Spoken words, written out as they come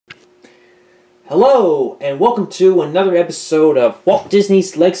Hello, and welcome to another episode of Walt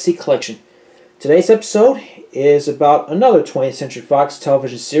Disney's Legacy Collection. Today's episode is about another 20th Century Fox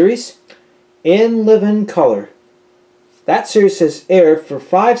television series, In Living Color. That series has aired for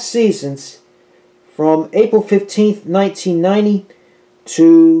 5 seasons from April 15th, 1990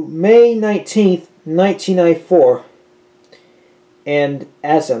 to May 19th, 1994. And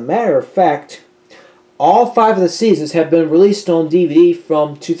as a matter of fact, all 5 of the seasons have been released on DVD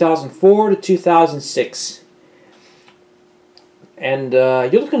from 2004 to 2006. And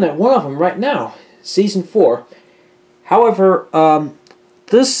you're looking at one of them right now, Season 4. However,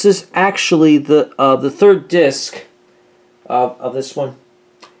 this is actually the third disc of this one.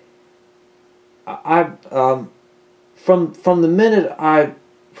 From the minute I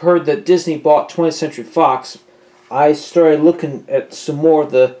heard that Disney bought 20th Century Fox, I started looking at some more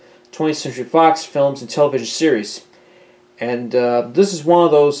of the 20th Century Fox films and television series. And this is one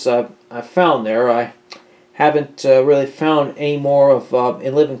of those I found there. I haven't really found any more of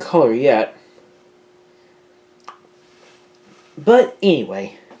In Living Color yet. But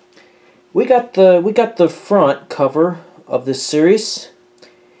anyway, we got the front cover of this series,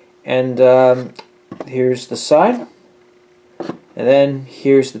 and here's the side, and then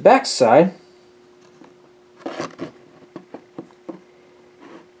here's the back side.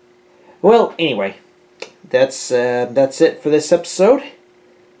 Well, anyway, that's it for this episode.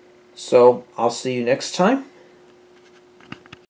 So I'll see you next time.